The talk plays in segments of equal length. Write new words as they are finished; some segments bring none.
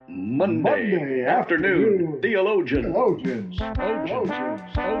Monday Monday afternoon afternoon, theologians. theologians,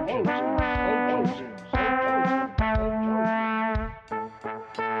 Theologians. theologians, Theologians. theologians, Theologians. theologians,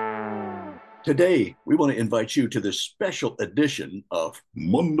 theologians. Today, we want to invite you to this special edition of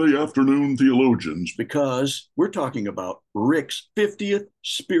Monday Afternoon Theologians because we're talking about Rick's 50th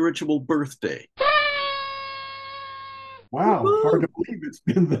spiritual birthday. Wow, hard to Woo-hoo! believe it's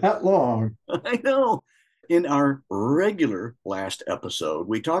been that long. I know. In our regular last episode,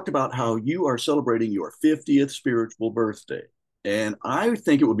 we talked about how you are celebrating your 50th spiritual birthday. And I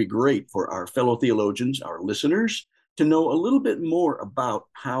think it would be great for our fellow theologians, our listeners, to know a little bit more about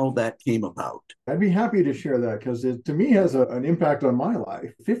how that came about. I'd be happy to share that because it, to me, has an impact on my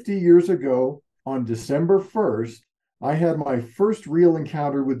life. 50 years ago, on December 1st, I had my first real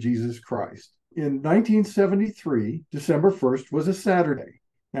encounter with Jesus Christ. In 1973, December 1st was a Saturday.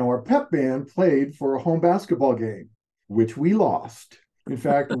 Now, our pep band played for a home basketball game, which we lost. In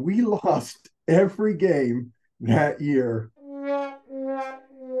fact, we lost every game that year.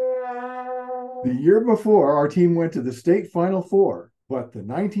 The year before, our team went to the state Final Four, but the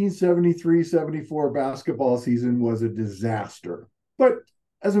 1973-74 basketball season was a disaster. But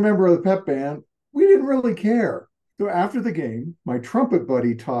as a member of the pep band, we didn't really care. So after the game, my trumpet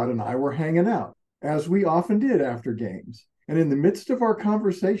buddy Todd and I were hanging out, as we often did after games. And in the midst of our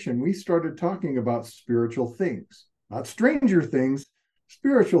conversation, we started talking about spiritual things, not stranger things,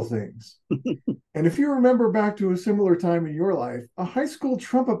 spiritual things. And if you remember back to a similar time in your life, a high school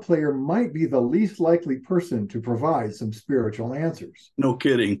trumpet player might be the least likely person to provide some spiritual answers. No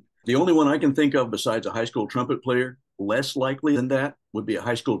kidding. The only one I can think of besides a high school trumpet player, less likely than that, would be a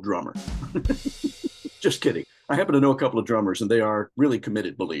high school drummer. Just kidding. I happen to know a couple of drummers, and they are really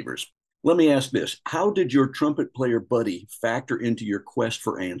committed believers. Let me ask this. How did your trumpet player buddy factor into your quest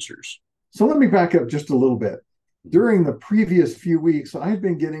for answers? So let me back up just a little bit. During the previous few weeks, I had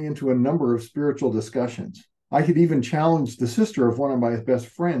been getting into a number of spiritual discussions. I had even challenged the sister of one of my best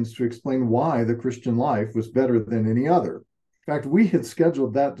friends to explain why the Christian life was better than any other. In fact, we had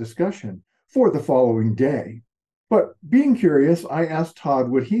scheduled that discussion for the following day. But being curious, I asked Todd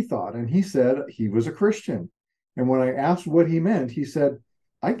what he thought, and he said he was a Christian. And when I asked what he meant, he said,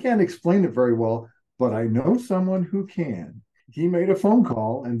 I can't explain it very well, but I know someone who can. He made a phone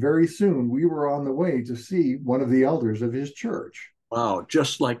call, and very soon we were on the way to see one of the elders of his church. Wow,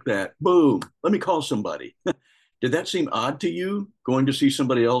 just like that. Boom. Let me call somebody. Did that seem odd to you, going to see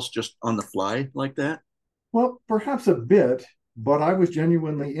somebody else just on the fly like that? Well, perhaps a bit, but I was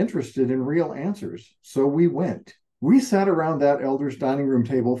genuinely interested in real answers, so we went. We sat around that elder's dining room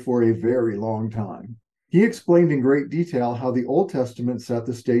table for a very long time. He explained in great detail how the Old Testament set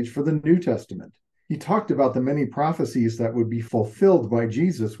the stage for the New Testament. He talked about the many prophecies that would be fulfilled by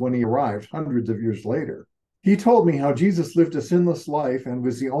Jesus when he arrived hundreds of years later. He told me how Jesus lived a sinless life and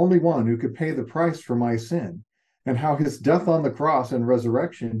was the only one who could pay the price for my sin, and how his death on the cross and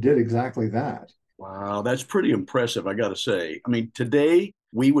resurrection did exactly that. Wow, that's pretty impressive, I got to say. I mean, today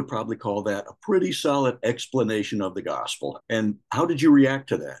we would probably call that a pretty solid explanation of the gospel. And how did you react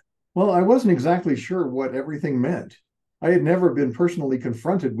to that? Well, I wasn't exactly sure what everything meant. I had never been personally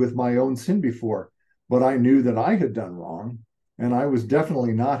confronted with my own sin before, but I knew that I had done wrong, and I was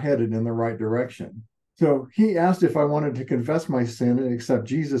definitely not headed in the right direction. So he asked if I wanted to confess my sin and accept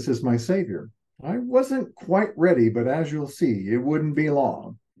Jesus as my Savior. I wasn't quite ready, but as you'll see, it wouldn't be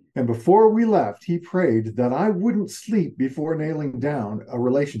long. And before we left, he prayed that I wouldn't sleep before nailing down a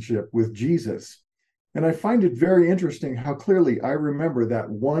relationship with Jesus. And I find it very interesting how clearly I remember that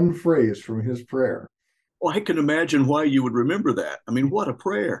one phrase from his prayer. Well, I can imagine why you would remember that. I mean, what a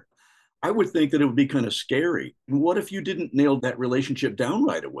prayer. I would think that it would be kind of scary. And what if you didn't nail that relationship down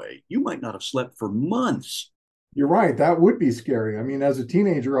right away? You might not have slept for months. You're right, that would be scary. I mean, as a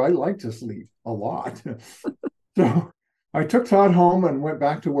teenager, I liked to sleep a lot. So I took Todd home and went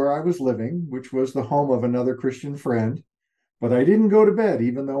back to where I was living, which was the home of another Christian friend. But I didn't go to bed,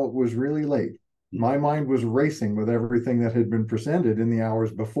 even though it was really late. My mind was racing with everything that had been presented in the hours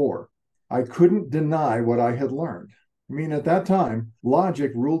before. I couldn't deny what I had learned. I mean, at that time,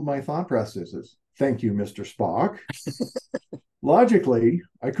 logic ruled my thought processes. Thank you, Mr. Spock. Logically,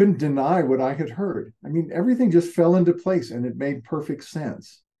 I couldn't deny what I had heard. I mean, everything just fell into place and it made perfect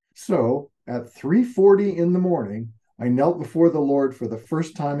sense. So at 3:40 in the morning, I knelt before the Lord for the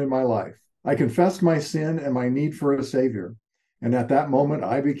first time in my life. I confessed my sin and my need for a Savior. And at that moment,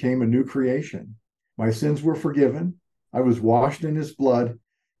 I became a new creation. My sins were forgiven. I was washed in his blood,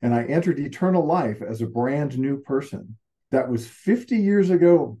 and I entered eternal life as a brand new person. That was 50 years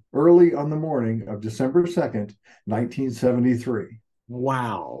ago, early on the morning of December 2nd, 1973.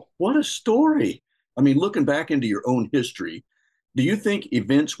 Wow, what a story. I mean, looking back into your own history, Do you think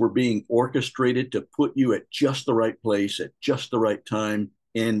events were being orchestrated to put you at just the right place at just the right time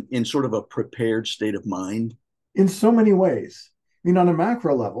and in sort of a prepared state of mind? In so many ways. I mean, on a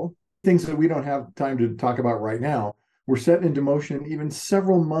macro level, things that we don't have time to talk about right now were set into motion even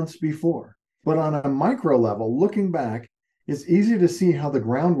several months before. But on a micro level, looking back, it's easy to see how the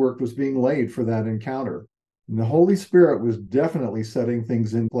groundwork was being laid for that encounter. And the Holy Spirit was definitely setting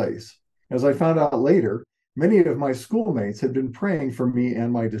things in place. As I found out later, many of my schoolmates had been praying for me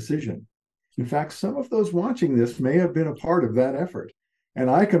and my decision. In fact, some of those watching this may have been a part of that effort. And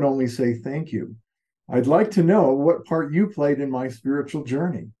I can only say thank you. I'd like to know what part you played in my spiritual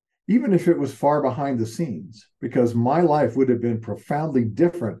journey, even if it was far behind the scenes, because my life would have been profoundly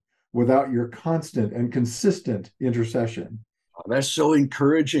different without your constant and consistent intercession. That's so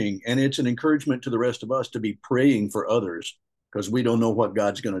encouraging. And it's an encouragement to the rest of us to be praying for others because we don't know what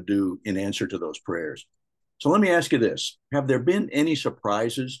God's going to do in answer to those prayers. So let me ask you this. Have there been any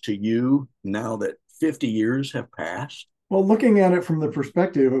surprises to you now that 50 years have passed? Well, looking at it from the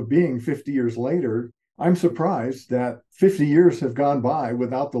perspective of being 50 years later, I'm surprised that 50 years have gone by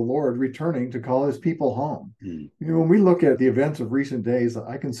without the Lord returning to call his people home. When we look at the events of recent days,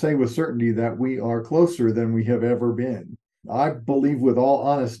 I can say with certainty that we are closer than we have ever been. I believe with all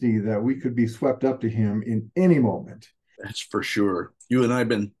honesty that we could be swept up to him in any moment. That's for sure. You and I have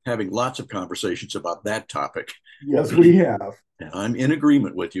been having lots of conversations about that topic. Yes, we have. And I'm in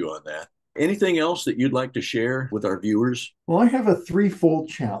agreement with you on that. Anything else that you'd like to share with our viewers? Well, I have a threefold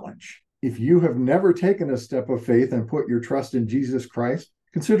challenge. If you have never taken a step of faith and put your trust in Jesus Christ,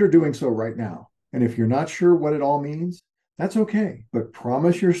 consider doing so right now. And if you're not sure what it all means, that's okay. But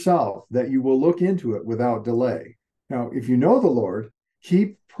promise yourself that you will look into it without delay. Now, if you know the Lord,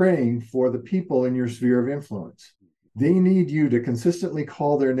 keep praying for the people in your sphere of influence. They need you to consistently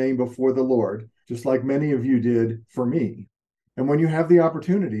call their name before the Lord, just like many of you did for me. And when you have the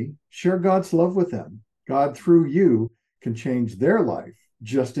opportunity, share God's love with them. God, through you, can change their life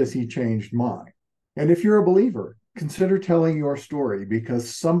just as he changed mine. And if you're a believer, consider telling your story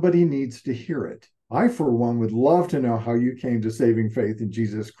because somebody needs to hear it. I, for one, would love to know how you came to saving faith in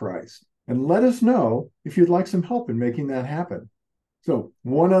Jesus Christ. And let us know if you'd like some help in making that happen. So,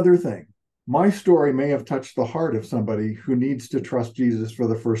 one other thing. My story may have touched the heart of somebody who needs to trust Jesus for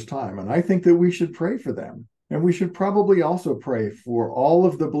the first time. And I think that we should pray for them. And we should probably also pray for all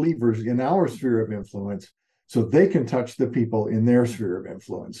of the believers in our sphere of influence so they can touch the people in their sphere of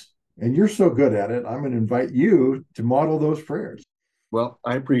influence. And you're so good at it, I'm going to invite you to model those prayers. Well,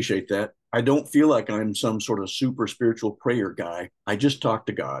 I appreciate that. I don't feel like I'm some sort of super spiritual prayer guy. I just talk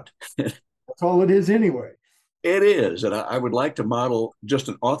to God. That's all it is anyway. It is. And I would like to model just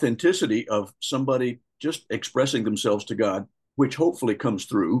an authenticity of somebody just expressing themselves to God, which hopefully comes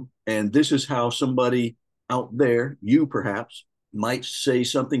through. And this is how somebody out there, you perhaps, might say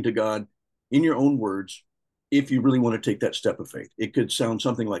something to God in your own words if you really want to take that step of faith. It could sound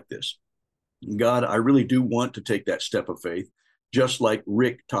something like this. God, I really do want to take that step of faith, just like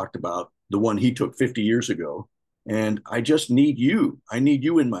Rick talked about, the one he took 50 years ago. And I just need you. I need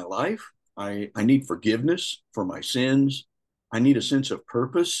you in my life. I need forgiveness for my sins. I need a sense of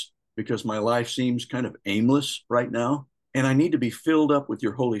purpose because my life seems kind of aimless right now. And I need to be filled up with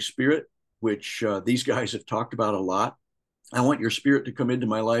your Holy Spirit, which these guys have talked about a lot. I want your Spirit to come into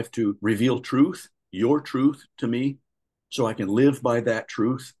my life to reveal truth, your truth to me, so I can live by that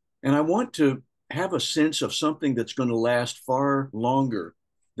truth. And I want to have a sense of something that's going to last far longer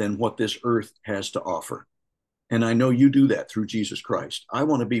than what this earth has to offer. And I know you do that through Jesus Christ. I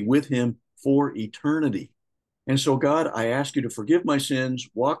want to be with him for eternity. And so, God, I ask you to forgive my sins,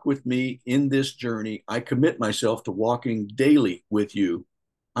 walk with me in this journey. I commit myself to walking daily with you.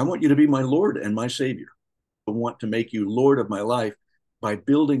 I want you to be my Lord and my Savior. I want to make you Lord of my life by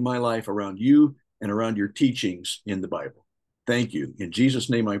building my life around you and around your teachings in the Bible. Thank you. In Jesus'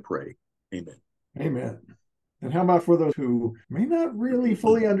 name I pray. Amen. Amen. And how about for those who may not really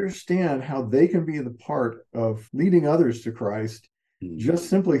fully understand how they can be the part of leading others to Christ just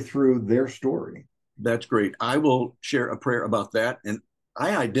simply through their story? That's great. I will share a prayer about that. And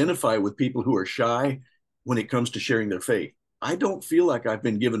I identify with people who are shy when it comes to sharing their faith. I don't feel like I've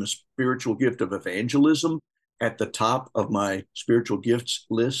been given a spiritual gift of evangelism at the top of my spiritual gifts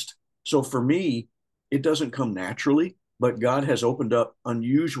list. So for me, it doesn't come naturally, but God has opened up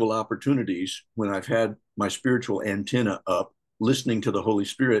unusual opportunities when I've had my spiritual antenna up, listening to the Holy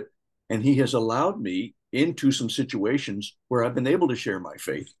Spirit. And he has allowed me into some situations where I've been able to share my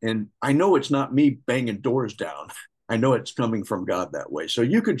faith. And I know it's not me banging doors down. I know it's coming from God that way. So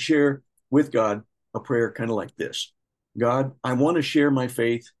you could share with God a prayer kind of like this. God, I want to share my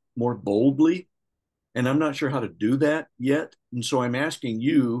faith more boldly And I'm not sure how to do that yet. And so I'm asking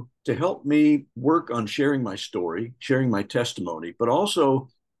you to help me work on sharing my story, sharing my testimony, but also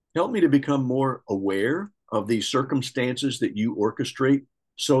help me to become more aware of these circumstances that you orchestrate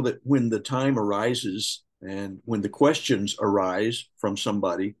so that when the time arises and when the questions arise from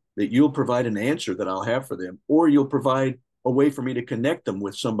somebody, that you'll provide an answer that I'll have for them, or you'll provide a way for me to connect them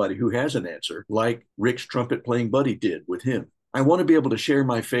with somebody who has an answer, like Rick's trumpet playing buddy did with him. I want to be able to share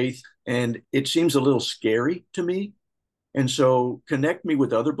my faith, and it seems a little scary to me. And so connect me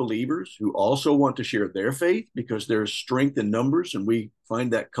with other believers who also want to share their faith, because there's strength in numbers, and we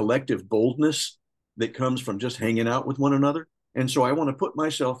find that collective boldness that comes from just hanging out with one another. And so I want to put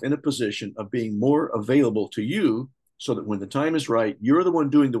myself in a position of being more available to you so that when the time is right, you're the one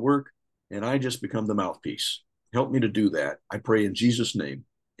doing the work and I just become the mouthpiece. Help me to do that. I pray in Jesus' name.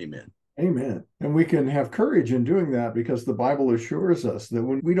 Amen. Amen. And we can have courage in doing that because the Bible assures us that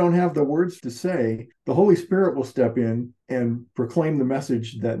when we don't have the words to say, the Holy Spirit will step in and proclaim the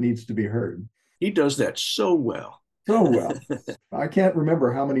message that needs to be heard. He does that so well. So well. I can't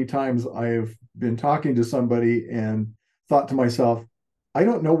remember how many times I've been talking to somebody and thought to myself, I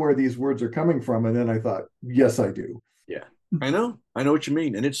don't know where these words are coming from. And then I thought, yes, I do. Yeah, I know what you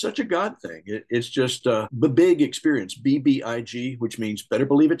mean. And it's such a God thing. It's just the big experience, BBIG, which means better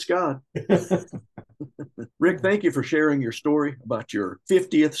believe it's God. Rick, thank you for sharing your story about your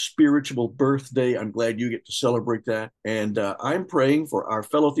 50th spiritual birthday. I'm glad you get to celebrate that. And I'm praying for our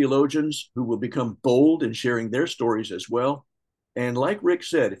fellow theologians who will become bold in sharing their stories as well. And like Rick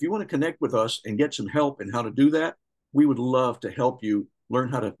said, if you want to connect with us and get some help in how to do that, we would love to help you learn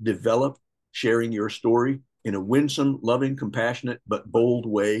how to develop sharing your story in a winsome, loving, compassionate, but bold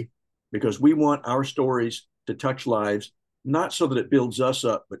way, because we want our stories to touch lives, not so that it builds us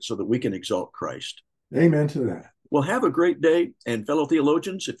up, but so that we can exalt Christ. Amen to that. Well, have a great day. And fellow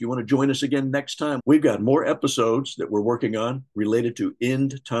theologians, if you want to join us again next time, we've got more episodes that we're working on related to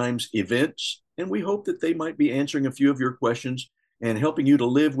end times events. And we hope that they might be answering a few of your questions and helping you to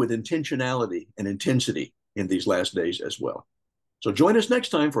live with intentionality and intensity in these last days as well. So join us next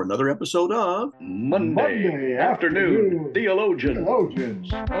time for another episode of Monday Afternoon Theologians.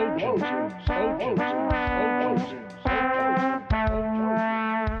 Theologians.